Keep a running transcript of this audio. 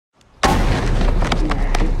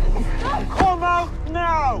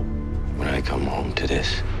I come home to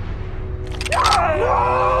this.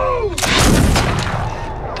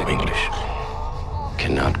 The English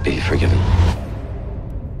cannot be forgiven.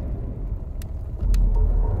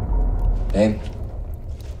 Name?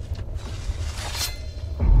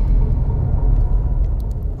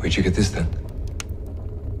 Where'd you get this then?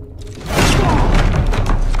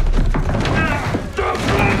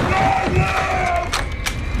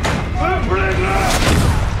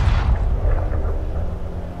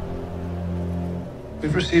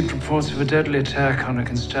 We've received reports of a deadly attack on a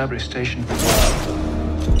constabulary station.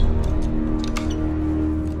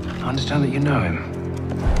 I understand that you know him.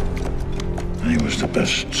 He was the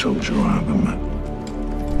best soldier I ever met.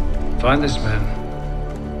 Find this man.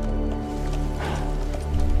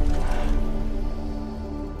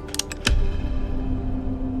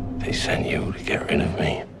 They sent you to get rid of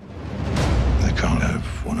me. They can't have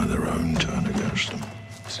one of their own turn against them.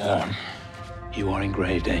 Sir, you are in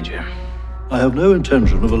grave danger. I have no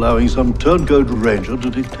intention of allowing some turncoat ranger to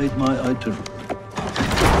dictate my itinerary.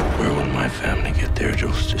 Where will my family get their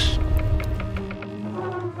justice?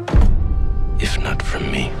 If not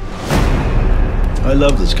from me. I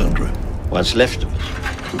love this country. What's left of it?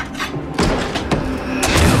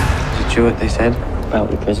 Is it true what they said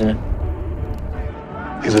about the prisoner?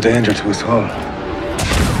 He's a danger to us all.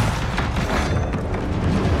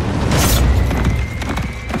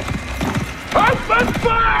 Open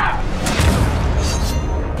fire!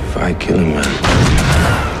 If I kill a man,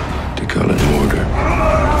 they call it murder.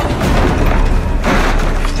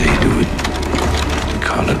 If they do it, they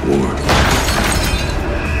call it war.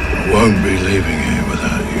 I won't be leaving here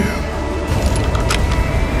without you.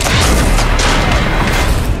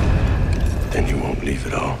 Then you won't leave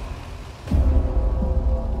at all.